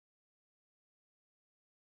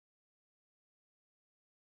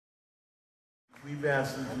We've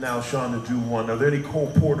asked now Sean to do one. Are there any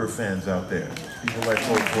Cole Porter fans out there? People like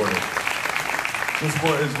Cole Porter.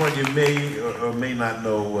 This one you may or may not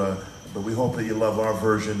know, but we hope that you love our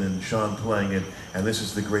version and Sean playing it. And this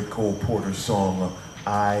is the great Cole Porter song,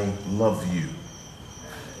 I Love You.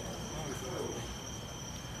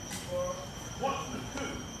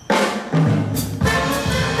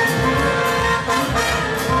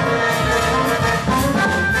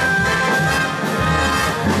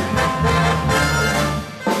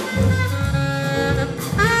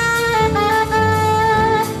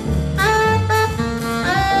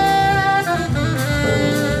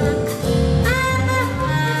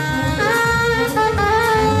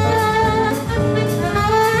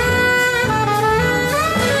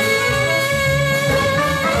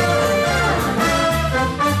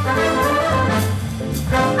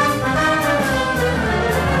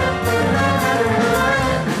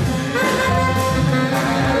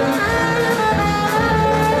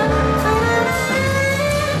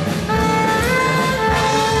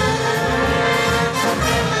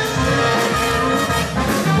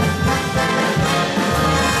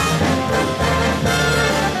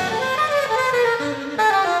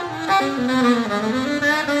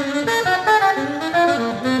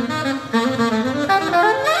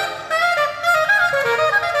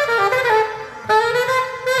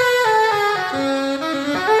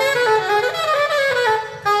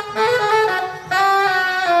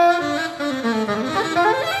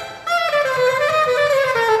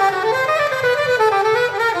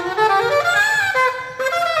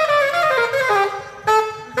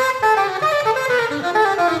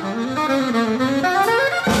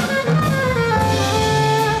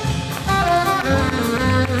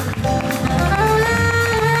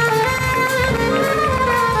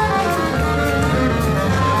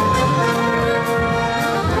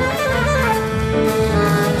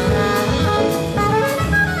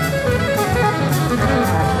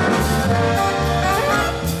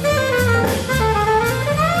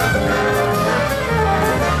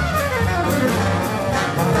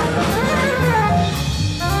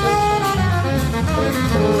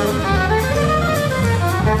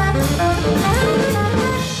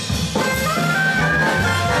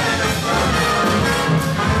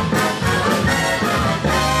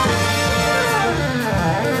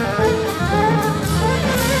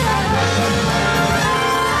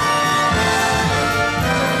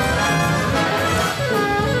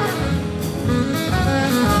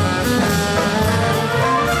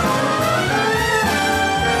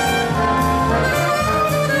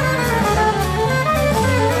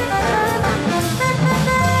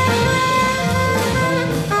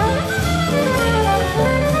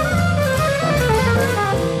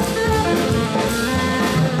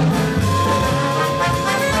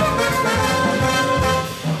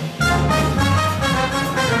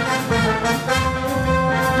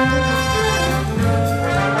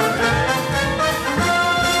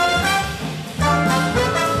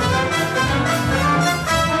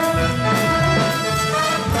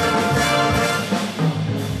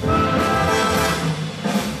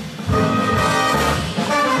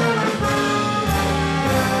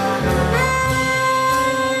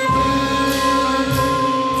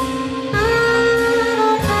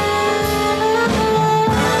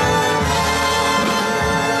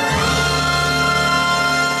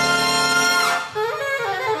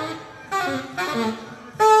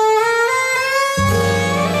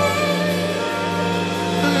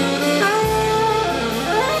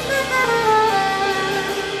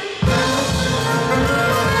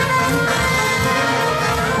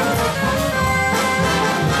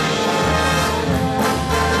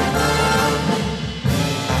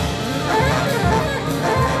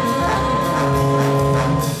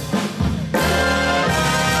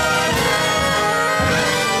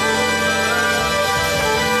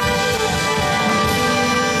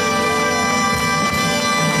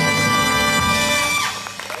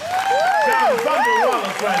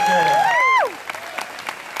 Right there.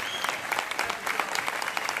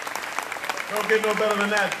 Don't get no better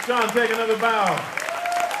than that. John, take another bow.